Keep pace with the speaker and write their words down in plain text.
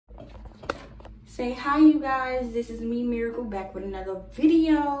Say hi, you guys. This is me, Miracle, back with another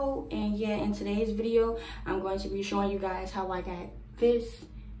video. And yeah, in today's video, I'm going to be showing you guys how I got this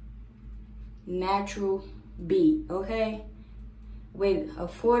natural beat, okay? With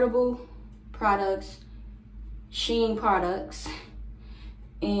affordable products, SHEIN products,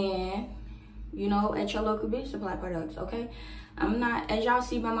 and you know, at your local beauty supply products, okay? I'm not, as y'all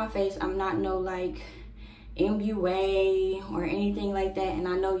see by my face, I'm not no like MUA or anything like that, and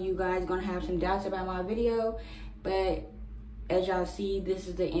I know you guys gonna have some doubts about my video, but as y'all see, this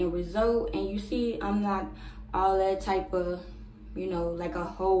is the end result. And you see, I'm not all that type of, you know, like a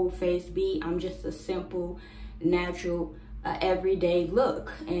whole face beat. I'm just a simple, natural, everyday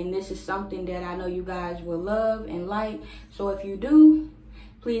look, and this is something that I know you guys will love and like. So if you do,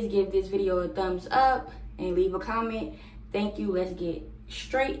 please give this video a thumbs up and leave a comment. Thank you. Let's get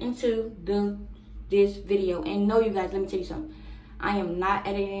straight into this video. And no, you guys, let me tell you something. I am not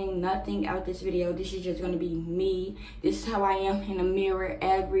editing nothing out this video. This is just going to be me. This is how I am in the mirror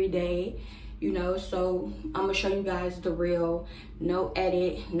every day, you know. So I'm going to show you guys the real, no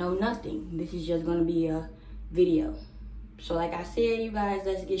edit, no nothing. This is just going to be a video. So like I said, you guys,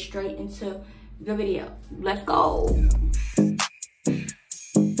 let's get straight into the video. Let's go.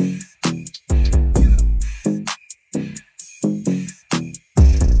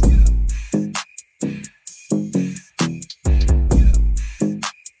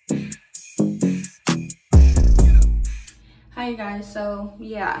 Hi guys, so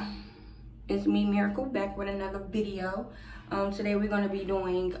yeah, it's me, Miracle, back with another video. Today we're going to be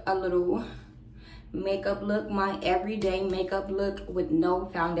doing a little makeup look, my everyday makeup look with no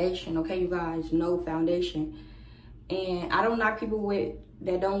foundation, okay you guys, no foundation. And I don't knock people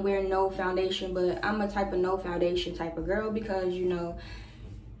that don't wear no foundation, but I'm a type of no foundation type of girl, because you know,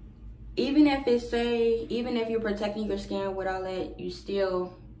 even if you're protecting your skin with all that, you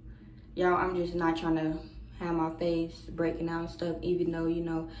still, y'all, I'm just not trying to have my face breaking out and stuff, even though, you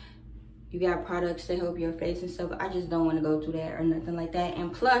know, you got products to help your face and stuff. I just don't want to go through that or nothing like that.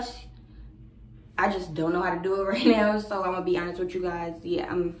 And plus, I just don't know how to do it right now. So I'm gonna be honest with you guys.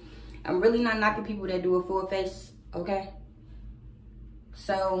 Yeah, I'm really not knocking people that do a full face, okay?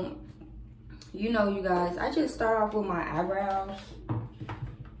 So, you know, you guys, I just start off with my eyebrows.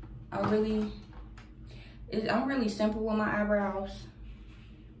 I'm really simple with my eyebrows.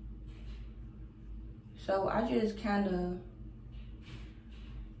 So I just kind of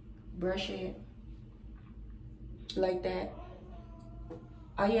brush it like that.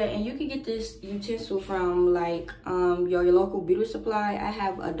 Oh yeah, and you can get this utensil from like your local beauty supply. I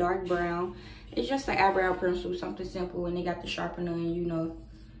have a dark brown. It's just an eyebrow pencil, something simple, and they got the sharpener, and you know,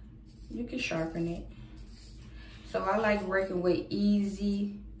 you can sharpen it. So I like working with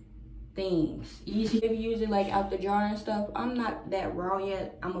easy things. Easy if you use it like out the jar and stuff. I'm not that raw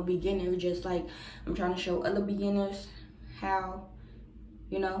yet. I'm a beginner, just like I'm trying to show other beginners how,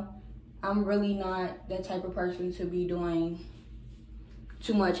 you know. I'm really not that type of person to be doing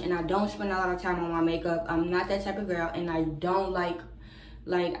too much, and I don't spend a lot of time on my makeup. I'm not that type of girl, and I don't like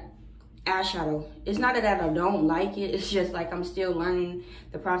eyeshadow. It's not that I don't like it, it's just like I'm still learning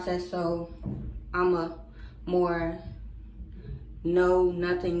the process. So I'm a more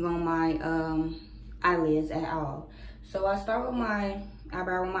nothing on my eyelids at all. So I start with my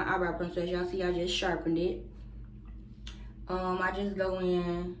eyebrow pencil. As y'all see, I just sharpened it. I just go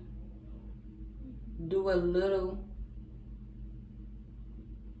in, do a little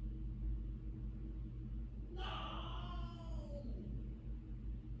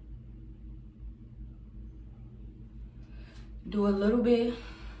bit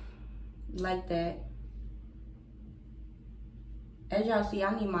like that. As y'all see,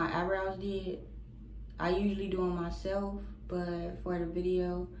 I need my eyebrows did. I usually do them myself, but for the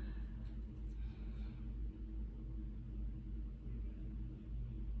video,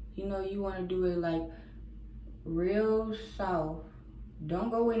 you know, you want to do it like real soft. Don't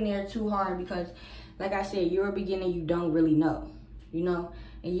go in there too hard, because like I said, you're a beginner, you don't really know, you know,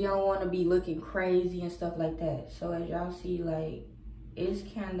 and you don't want to be looking crazy and stuff like that. So as y'all see, like, it's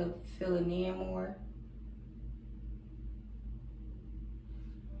kind of filling in more.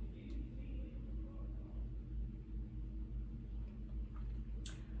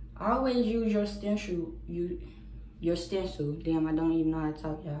 Always use your stencil. Your stencil. Damn, I don't even know how to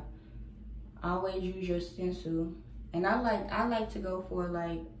talk, y'all. Always use your stencil. And I like to go for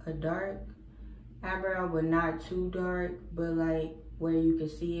like a dark eyebrow, but not too dark, but like where you can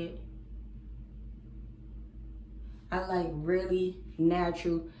see it. I like really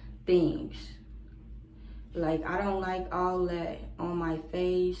natural things. Like, I don't like all that on my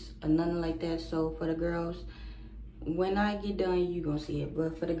face or nothing like that. So for the girls, when I get done, you gonna see it.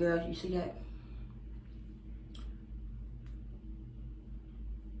 But for the girls, you see that?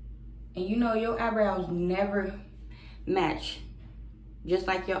 And you know your eyebrows never match. Just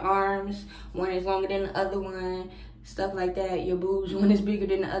like your arms, one is longer than the other one, stuff like that. Your boobs, one is bigger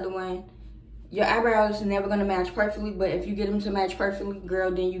than the other one. Your eyebrows never gonna match perfectly, but if you get them to match perfectly,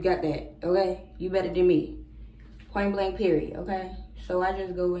 girl, then you got that, okay? You better than me. Point blank period, okay? So I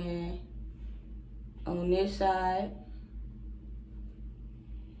just go in on this side.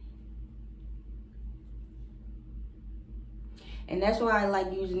 And that's why I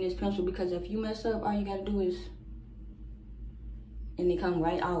like using this pencil, because if you mess up, all you gotta do is, and they come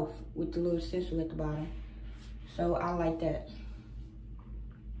right off with the little stencil at the bottom. So I like that.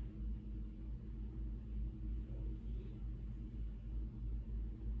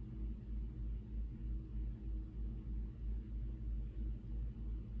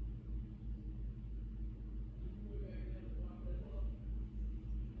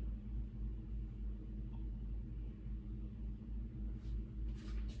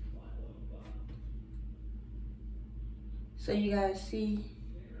 So you guys see,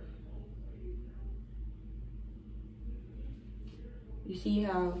 you see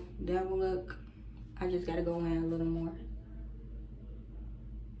how that will look? I just gotta go in a little more.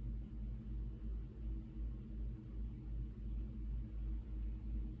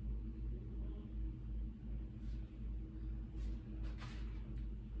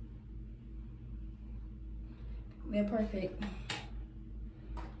 They're perfect.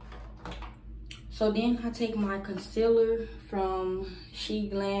 So then I take my concealer from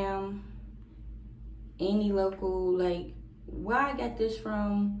SHEIN, any local, like, where I got this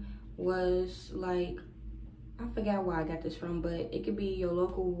from was like, I forgot where I got this from, but it could be your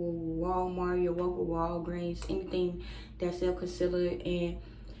local Walmart, your local Walgreens, anything that sell concealer. And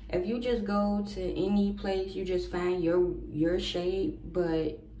if you just go to any place, you just find your shade.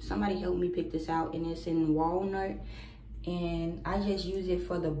 But somebody helped me pick this out, and it's in walnut, and I just use it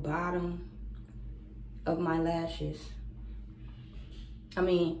for the bottom of my lashes. I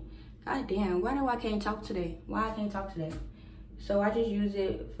mean, god damn, why do I can't talk today? Why I can't talk today? So I just use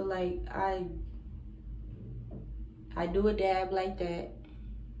it for, like, I do a dab like that.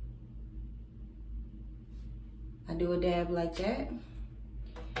 I do a dab like that.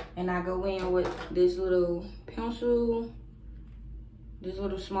 And I go in with this little pencil, this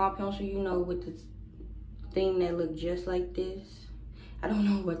little small pencil, you know, with the thing that look just like this. I don't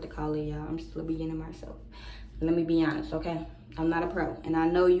know what to call it, y'all. I'm still beginning myself. Let me be honest, okay? I'm not a pro. And I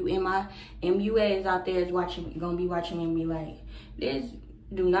know you in my MUAs out there is watching, gonna be watching me and be like, this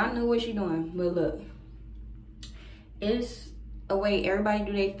do not know what she doing. But look, it's a way everybody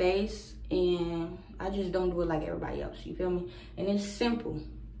do their face, and I just don't do it like everybody else, you feel me? And it's simple.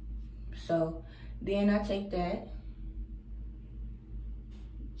 So then I take that,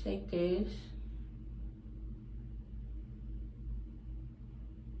 take this,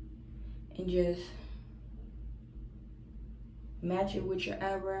 and just match it with your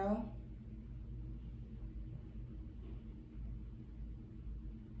eyebrow.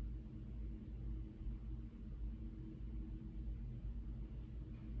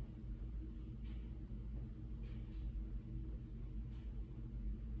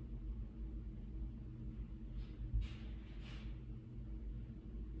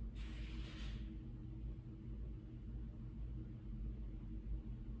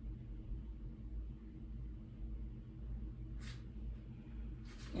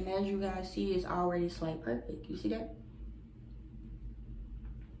 And as you guys see, it's already slight perfect. You see that?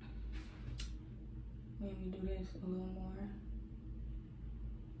 Let me do this a little more.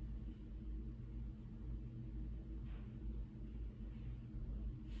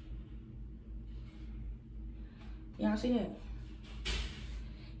 Y'all see that?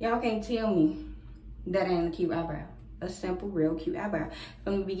 Y'all can't tell me that ain't a cute eyebrow. A simple, real cute eyebrow.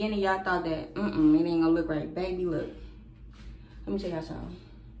 From the beginning, y'all thought that, it ain't gonna look right. Baby, look. Let me tell y'all something.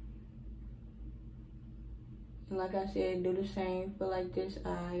 And like I said, do the same for like this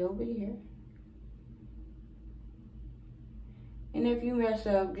eye over here. And if you mess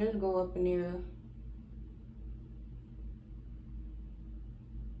up, just go up in there.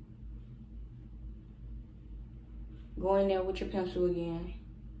 Go in there with your pencil again.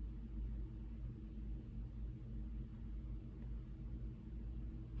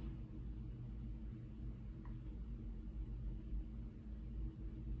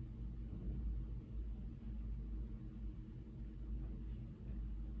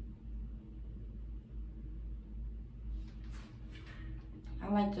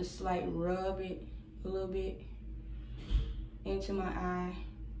 I like to slight rub it a little bit into my eye.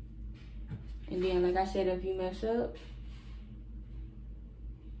 And then, like I said, if you mess up,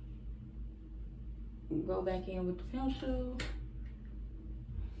 go back in with the pencil.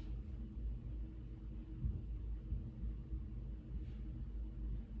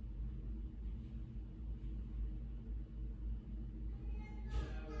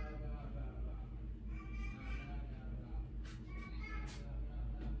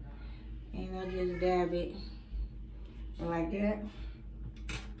 And I just dab it like that.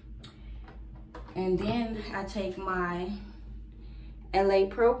 And then I take my LA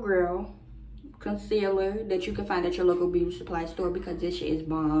Pro Girl concealer that you can find at your local beauty supply store, because this shit is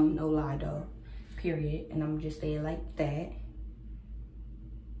bomb, no lie though, period. And I'm just saying like that.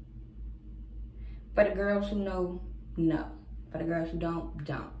 For the girls who know, no. For the girls who don't,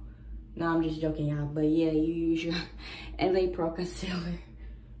 don't. No, I'm just joking, y'all. But yeah, you use your LA Pro concealer.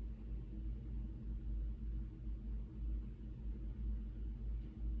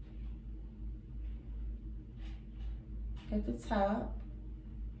 At the top.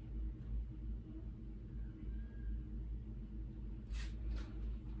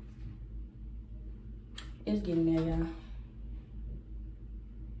 It's getting there, y'all.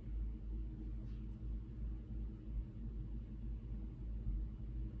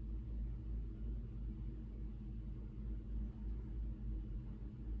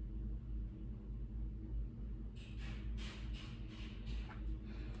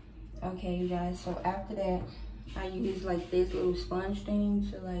 Okay, you guys, so after that, I use like this little sponge thing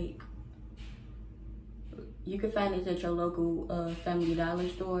to like, you can find this at your local Family Dollar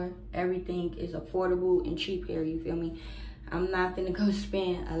store. Everything is affordable and cheap here, you feel me? I'm not finna go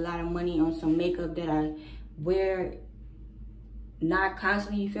spend a lot of money on some makeup that I wear not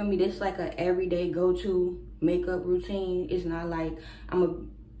constantly, you feel me? This is like a everyday go-to makeup routine. It's not like I'm gonna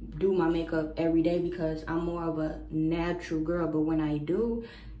do my makeup every day, because I'm more of a natural girl. But when I do,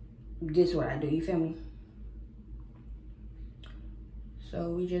 this is what I do, you feel me? So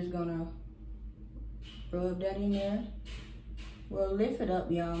we just gonna rub that in there. Well, lift it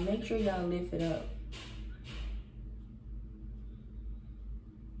up, y'all. Make sure y'all lift it up.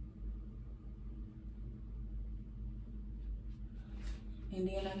 And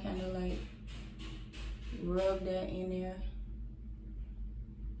then I kind of like rub that in there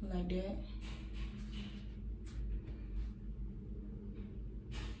like that.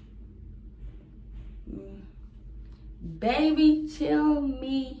 Baby, tell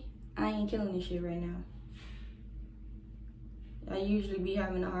me I ain't killing this shit right now. I usually be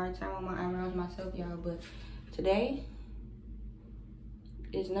having a hard time on my eyebrows myself, y'all, but today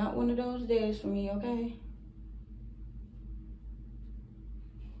is not one of those days for me, okay?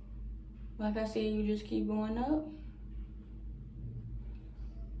 Like I said, you just keep going up.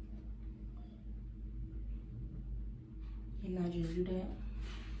 And I just do that.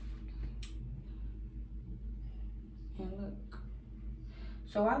 And look.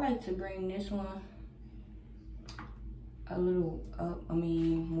 So I like to bring this one a little up,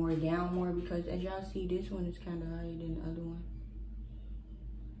 more down more, because as y'all see, this one is kind of higher than the other one.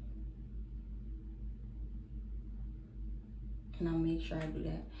 And I'll make sure I do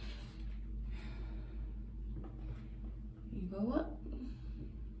that. You go up.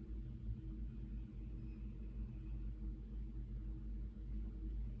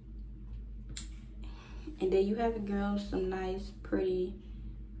 And there you have it, girls. Some nice, pretty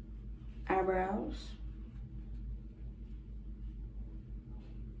eyebrows.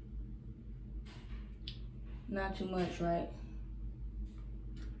 Not too much, right?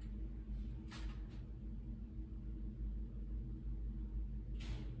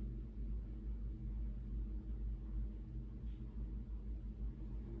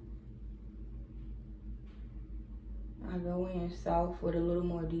 I go in soft with a little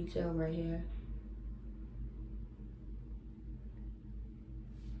more detail right here.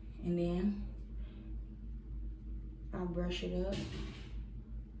 And then I brush it up.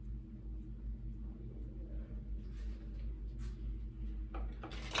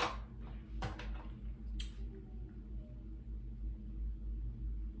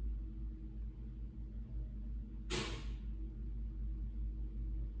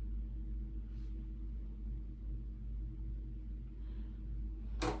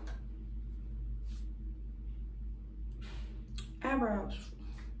 Eyebrows.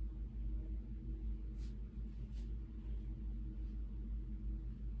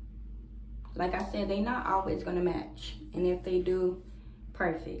 Like I said, they not always gonna match. And if they do,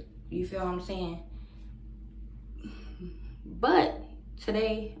 perfect. You feel what I'm saying? But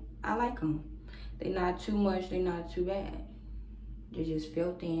today, I like them. They're not too much, they're not too bad. They're just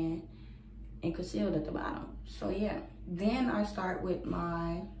filled in and concealed at the bottom. So yeah, then I start with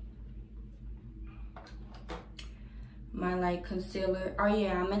my like concealer. Oh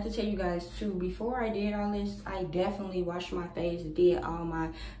yeah, I meant to tell you guys too, before I did all this, I definitely washed my face, did all my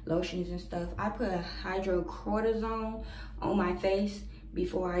lotions and stuff. I put a hydrocortisone on my face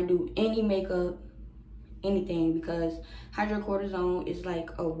before I do any makeup, anything, because hydrocortisone is like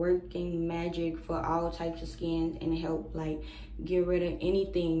a working magic for all types of skins, and it help like get rid of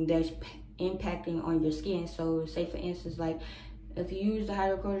anything that's impacting on your skin. So say for instance, like if you use the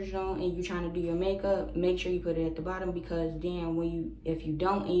hydrocortisone and you're trying to do your makeup, make sure you put it at the bottom, because then if you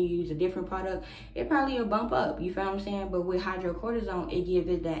don't and you use a different product, it probably will bump up. You feel what I'm saying? But with hydrocortisone, it gives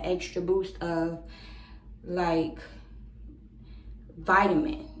it that extra boost of like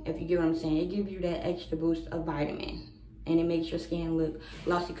vitamin, if you get what I'm saying. It gives you that extra boost of vitamin, and it makes your skin look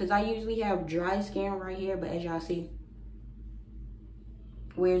glossy. Because I usually have dry skin right here, but as y'all see,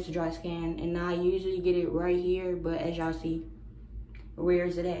 where's the dry skin? And I usually get it right here, but as y'all see, where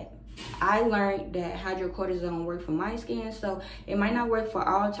is it at? I learned that hydrocortisone worked for my skin, so it might not work for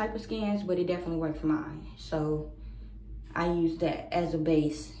all type of skins, but it definitely worked for mine. So I use that as a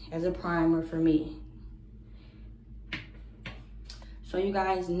base, as a primer for me. So you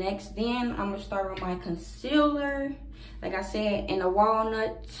guys, next then I'm gonna start with my concealer. Like I said, in the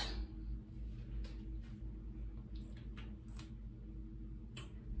walnut.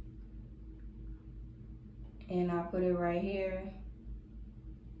 And I put it right here.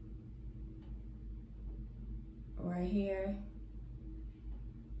 Right here.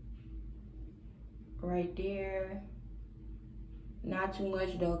 Right there. Not too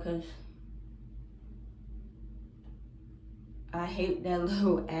much though, cause I hate that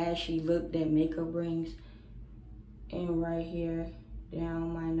little ashy look that makeup brings. And right here,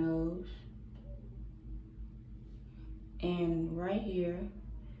 down my nose. And right here,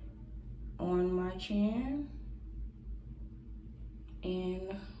 on my chin.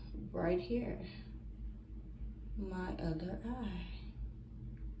 And right here, my other eye.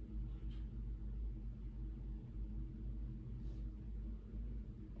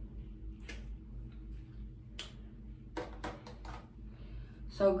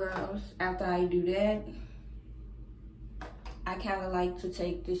 So girls, after I do that, I kind of like to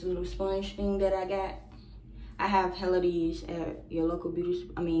take this little sponge thing that I got. I have hella these at your local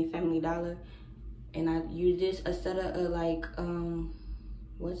Family Dollar. And I use this instead of like,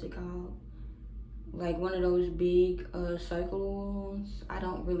 what's it called? Like one of those big circle ones. I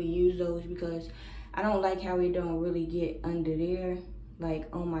don't really use those because I don't like how it don't really get under there. Like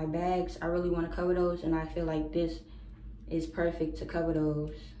on my bags, I really want to cover those, and I feel like this is perfect to cover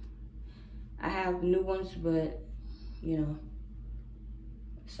those. I have new ones, but you know.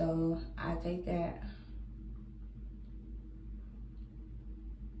 So I take that.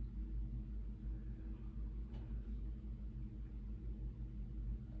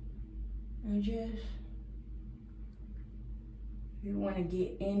 And just, you want to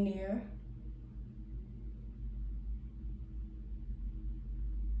get in there.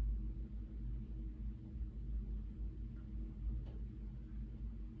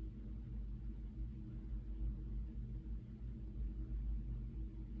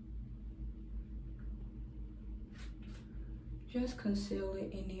 Just conceal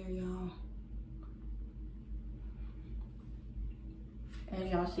it in there, y'all. As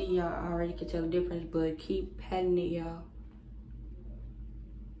y'all see, y'all already can tell the difference, but keep patting it, y'all.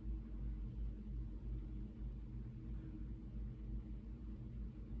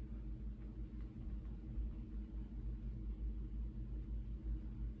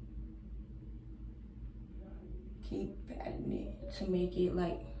 Keep patting it to make it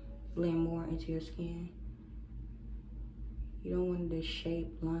like blend more into your skin. You don't want the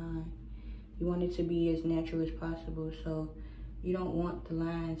shape line. You want it to be as natural as possible, so you don't want the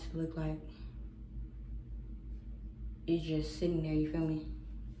lines to look like it's just sitting there, you feel me?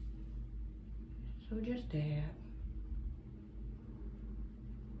 So just dab.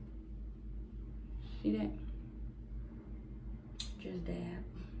 See that? Just dab.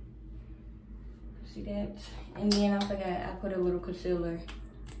 See that? And then I forgot, I put a little concealer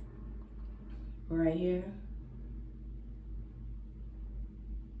right here.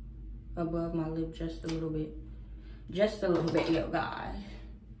 Above my lip just a little bit. Just a little bit, yo guys.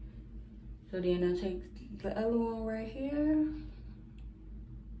 So then I take the other one right here.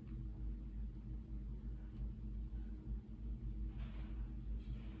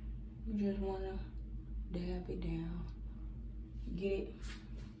 You just wanna dab it down. Get it.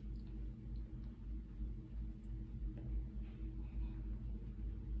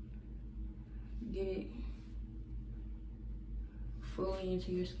 Get it fully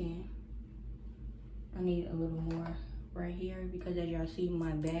into your skin. I need a little more right here because as y'all see,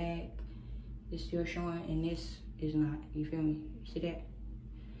 my bag is still showing and this is not, you feel me? See that?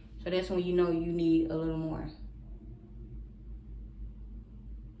 So that's when you know you need a little more.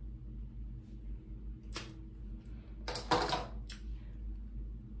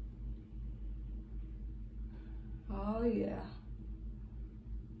 Oh yeah.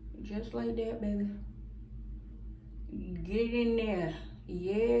 Just like that, baby. You get it in there.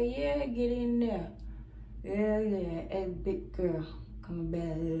 Yeah, get in there. Yeah, hey, big girl, come and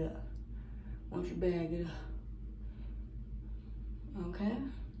bag it up. Won't you bag it up? Okay.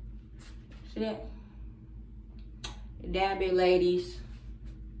 See that? Dab it, ladies.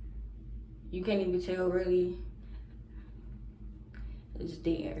 You can't even tell really. It's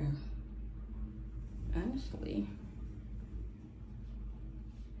there. Honestly.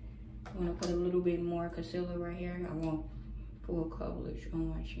 I'm gonna put a little bit more concealer right here. I want full coverage on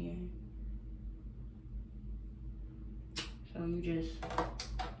my chin. So you just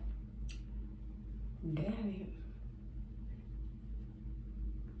dab it.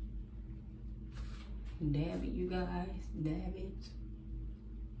 Dab it, you guys. Dab it.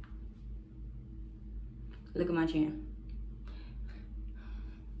 Look at my chin.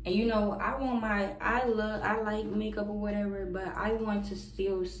 And you know, I like makeup or whatever, but I want to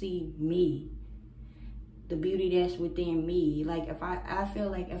still see me. The beauty that's within me. Like I feel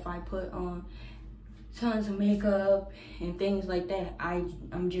like if I put on tons of makeup and things like that,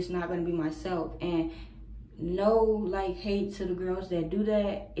 I'm just not gonna be myself. And no like hate to the girls that do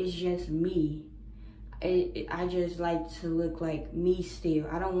that. It's just me. I just like to look like me still.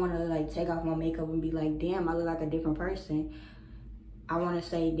 I don't want to like take off my makeup and be like, damn, I look like a different person. I want to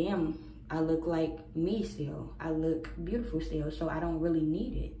say, damn, I look like me still. I look beautiful still, so I don't really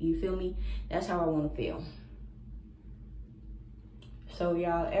need it. You feel me? That's how I want to feel. So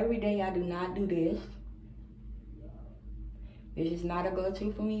y'all, every day I do not do this. It's just not a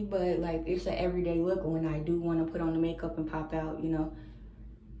go-to for me, but like it's an everyday look when I do want to put on the makeup and pop out, you know.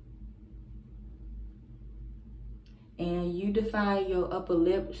 And you define your upper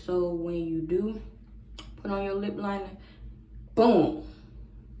lip, so when you do put on your lip liner, boom.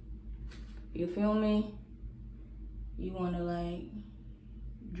 You feel me? You want to like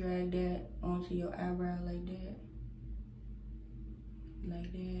drag that onto your eyebrow like that.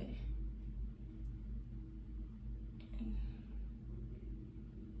 Like that.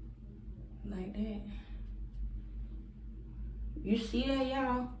 Like that. You see that,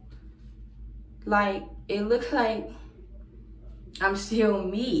 y'all? Like, it looks like I'm still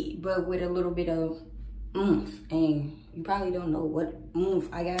me, but with a little bit of oomph. And you probably don't know what oomph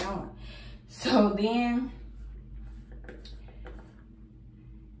I got on. So then,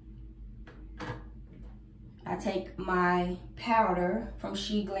 I take my powder from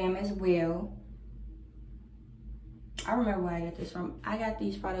SHEIN Glam as well. I remember where I got this from. I got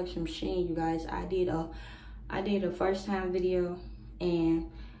these products from SHEIN, you guys. I did a first time video,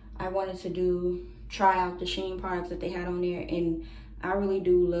 and I wanted to try out the SHEIN products that they had on there, and I really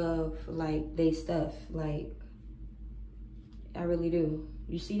do love like they stuff. Like, I really do.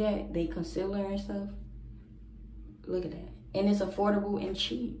 You see that? They concealer and stuff. Look at that. And it's affordable and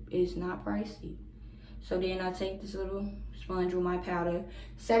cheap. It's not pricey. So then I take this little sponge with my powder.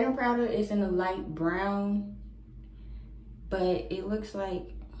 Setting powder is in a light brown, but it looks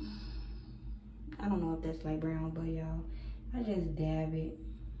like, I don't know if that's light brown, but y'all, I just dab it.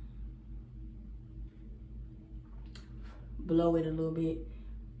 Blow it a little bit.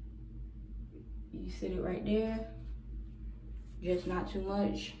 You sit it right there. Just not too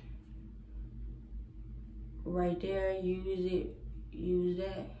much. Right there, use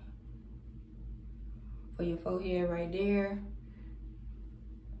that for your forehead right there.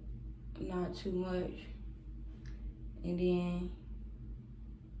 Not too much. And then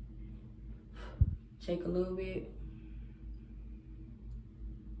take a little bit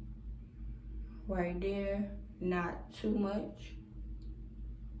right there. Not too much.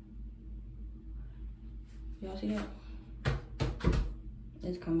 Y'all see that?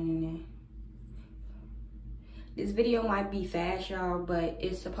 It's coming in there. This video might be fast, y'all, but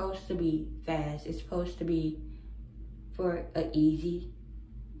it's supposed to be fast. It's supposed to be for an easy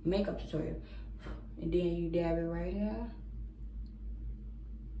makeup tutorial. And then you dab it right here.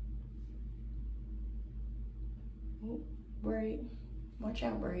 Oh, braid. Watch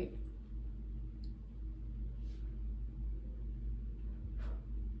out, braid.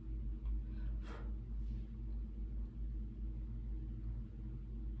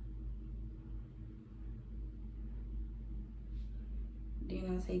 Then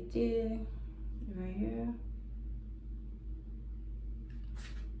I'll take this right here.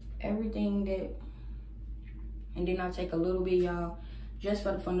 Everything that, and then I'll take a little bit, y'all, just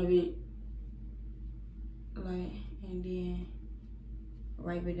for the fun of it. Like, and then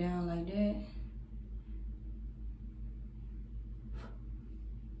wipe it down like that.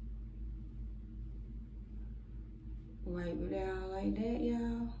 Wipe it down like that,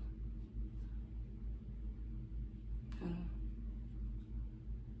 y'all.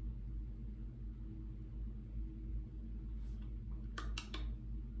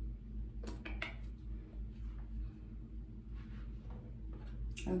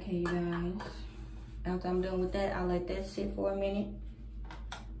 Okay, you guys. After I'm done with that, I'll let that sit for a minute.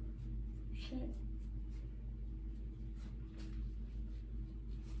 Shit.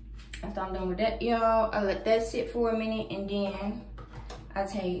 After I'm done with that, y'all, I let that sit for a minute, and then I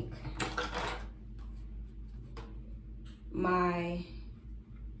take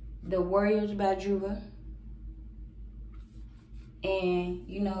the Warriors by Juva, and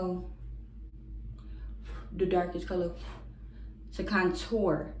you know, the darkest color to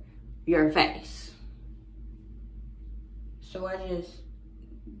contour your face. So I just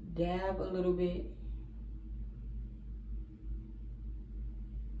dab a little bit.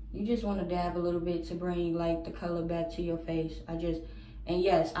 You just want to dab a little bit to bring like the color back to your face. And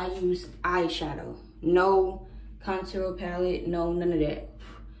yes, I use eyeshadow. No contour palette, no none of that.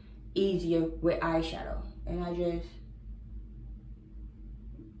 Easier with eyeshadow. And I just,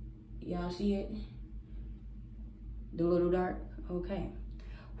 y'all see it? The little dark, okay.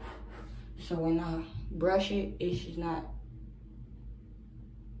 So when I brush it, it's just not,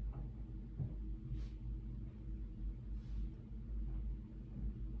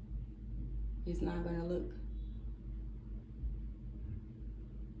 it's not gonna look.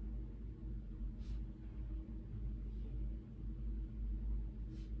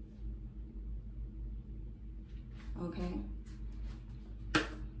 Okay.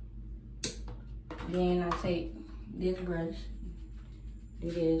 Then I take this brush, do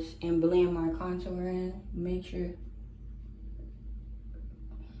this, and blend my contour in. Make sure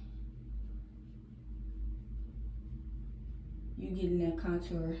you getting that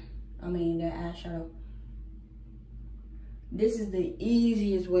contour, that eyeshadow. This is the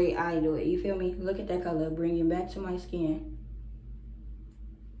easiest way I do it, you feel me? Look at that color, bring it back to my skin.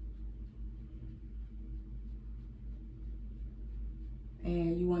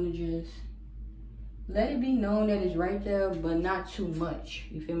 And you want to just let it be known that it's right there, but not too much.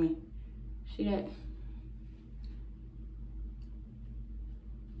 You feel me? See that?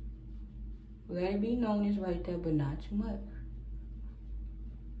 Let it be known it's right there, but not too much.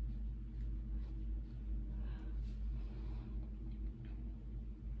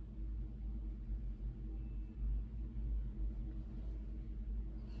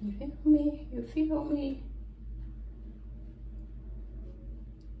 You feel me? You feel me?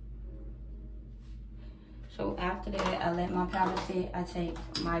 So after that, I let my powder sit. I take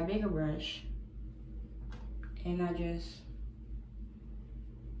my bigger brush and I just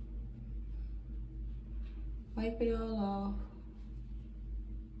wipe it all off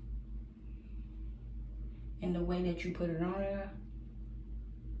in the way that you put it on there.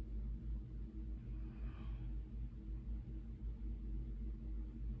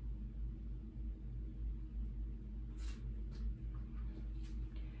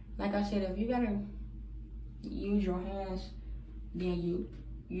 Like I said, if you gotta use your hands, then you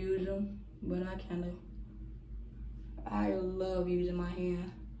use them. But I love using my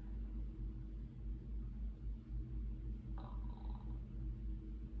hand.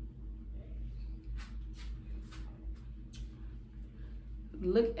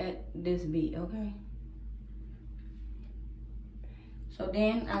 Look at this beat, okay? So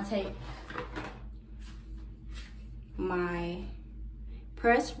then I take my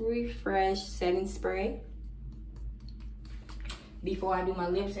Press Refresh setting spray before I do my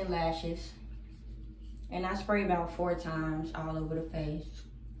lips and lashes. And I spray about 4 times all over the face.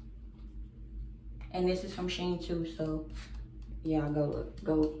 And this is from SHEIN too, so yeah, go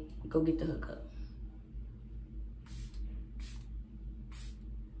get the hookup.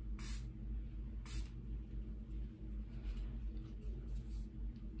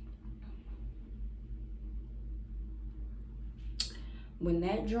 When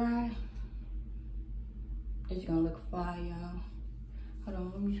that dry, it's gonna look fire, y'all. Hold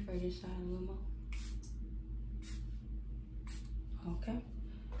on, let me spray this side a little more. Okay.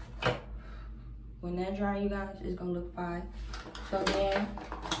 When that dry, you guys, it's gonna look fire. So then,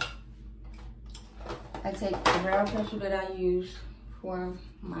 I take the brow pencil that I use for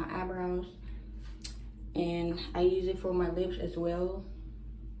my eyebrows, and I use it for my lips as well.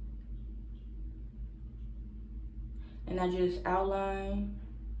 And I just outline,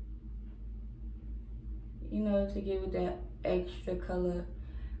 you know, to give it that extra color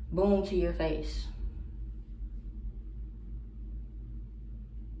boom to your face.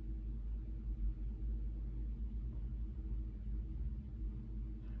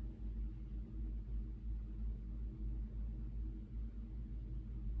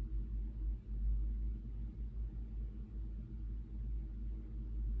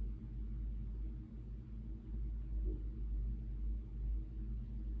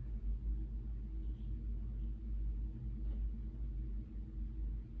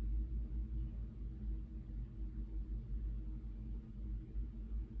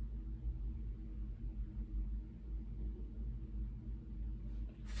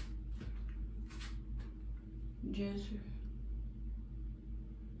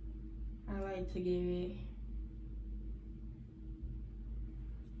 I like to give it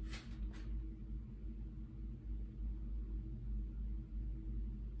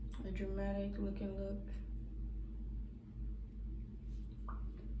a dramatic looking look.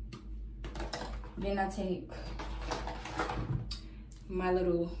 Then I take my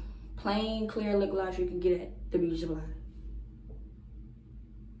little plain clear lip gloss you can get at the beauty supply.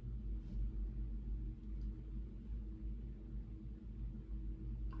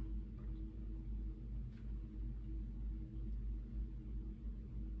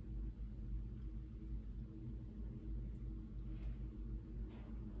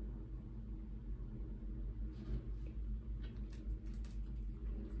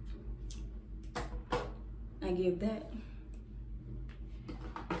 I give that.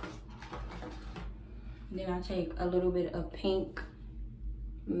 Then I take a little bit of pink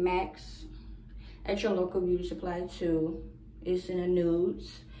Max at your local beauty supply too. It's in the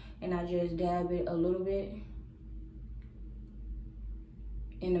nudes, and I just dab it a little bit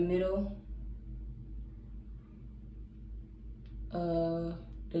in the middle of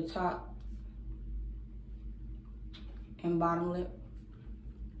the top and bottom lip.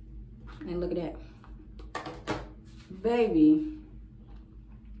 And look at that. Baby,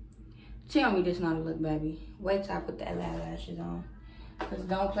 tell me this not a look, baby. Wait till I put the eyelashes on. Cause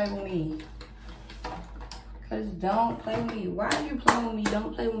don't play with me. Cause don't play with me. Why are you playing with me?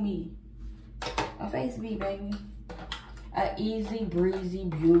 Don't play with me. My face beat, baby. A easy, breezy,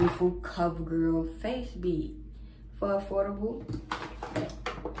 beautiful cover girl face beat for affordable,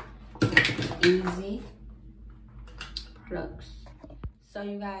 easy products. So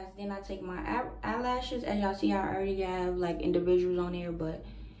you guys, then I take my eyelashes. As y'all see, I already have like individuals on there, but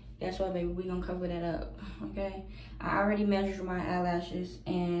that's why, baby, we gonna cover that up, okay? I already measured my eyelashes,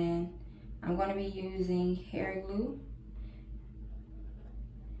 and I'm gonna be using hair glue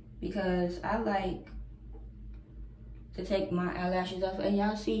because I like to take my eyelashes off. And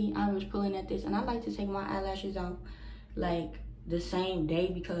y'all see, I was pulling at this, and I like to take my eyelashes off like the same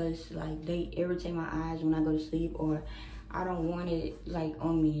day because like they irritate my eyes when I go to sleep, or I don't want it like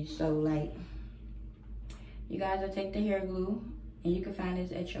on me. So like, you guys will take the hair glue, and you can find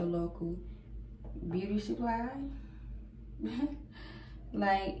this at your local beauty supply.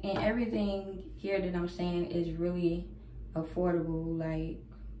 Like, and everything here that I'm saying is really affordable. Like,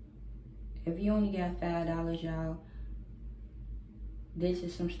 if you only got $5, y'all, this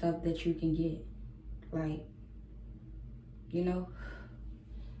is some stuff that you can get. Like, you know,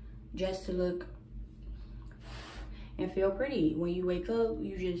 just to look and feel pretty. When you wake up,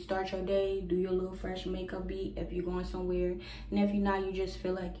 you just start your day, do your little fresh makeup beat if you're going somewhere. And if you're not, you just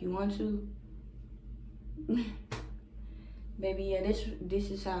feel like you want to. Baby, yeah,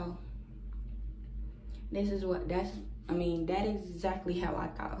 this is how, this is what, that's, I mean, that is exactly how I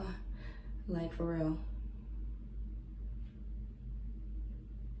thought. Like, for real.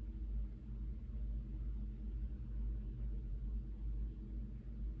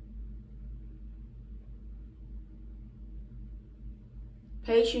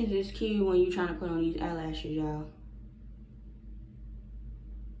 Patience is key when you're trying to put on these eyelashes, y'all.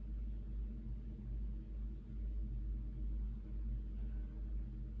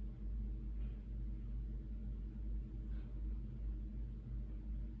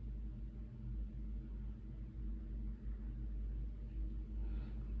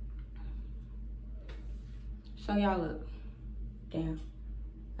 So y'all look, damn,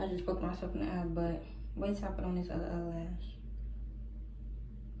 I just poked myself in the eye, but wait till I put on this other eyelash.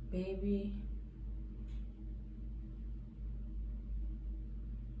 Baby.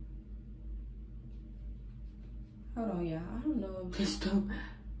 Hold on, y'all. I don't know if this stuff.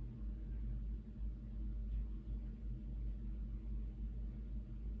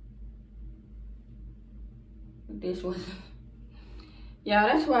 This was. Yeah,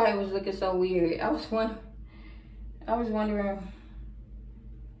 that's why it was looking so weird. I was wondering,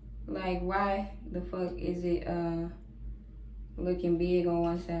 like, why the fuck is it looking big on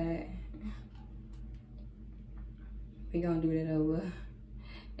one side. We're gonna do that over.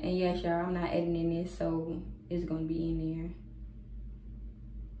 And yes, y'all, I'm not editing this, so it's gonna be in there.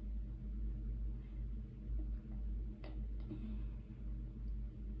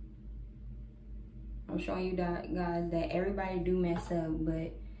 I'm showing you guys that everybody do mess up,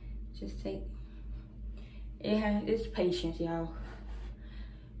 but just take it's patience, y'all.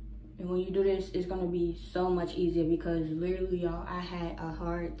 And when you do this, it's gonna be so much easier because literally, y'all, I had a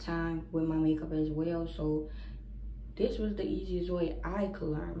hard time with my makeup as well. So this was the easiest way I could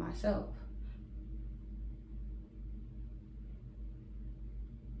learn myself.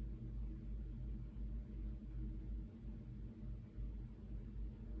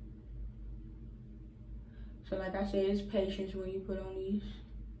 So like I said, it's patience when you put on these.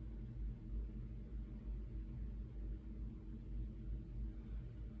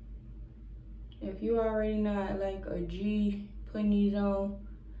 If you already not like a G putting these on,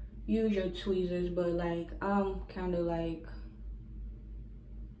 use your tweezers, but like I'm kind of like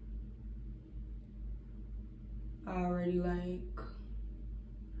already like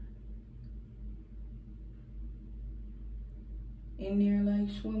in there like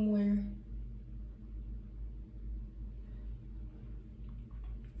swimwear.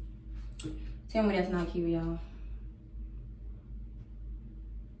 Tell me that's not cute, y'all.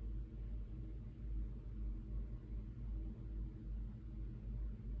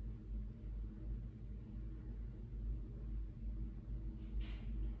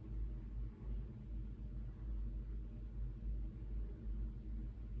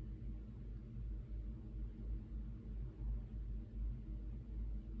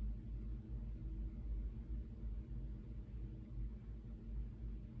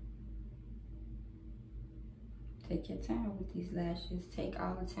 Take your time with these lashes. Take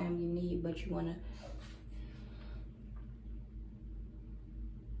all the time you need, but you wanna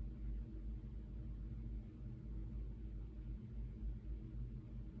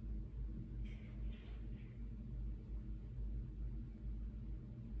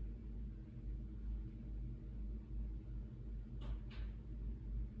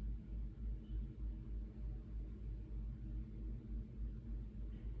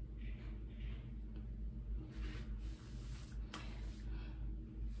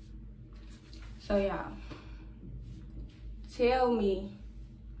So y'all, tell me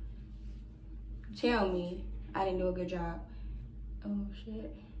I didn't do a good job. Oh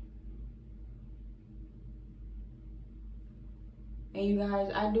shit. And you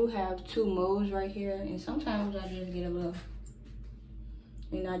guys, I do have 2 modes right here, and sometimes I just get a little,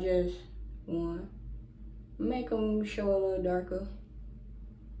 and I just want make them show a little darker.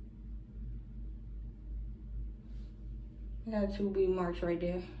 I got 2 B marks right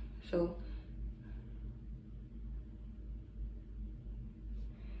there, so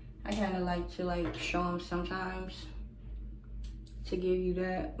I kind of like to like show them sometimes to give you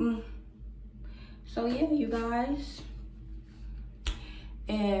that. So yeah, you guys,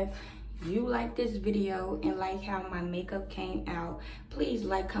 if you like this video and like how my makeup came out, please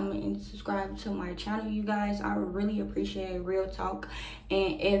like, comment, and subscribe to my channel, you guys. I really appreciate it, real talk.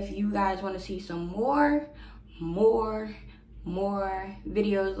 And if you guys want to see some more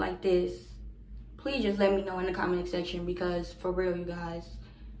videos like this, please just let me know in the comment section, because for real, you guys,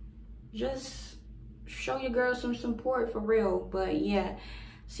 just show your girl some support for real. But yeah,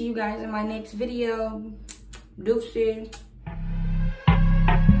 see you guys in my next video. Deuces.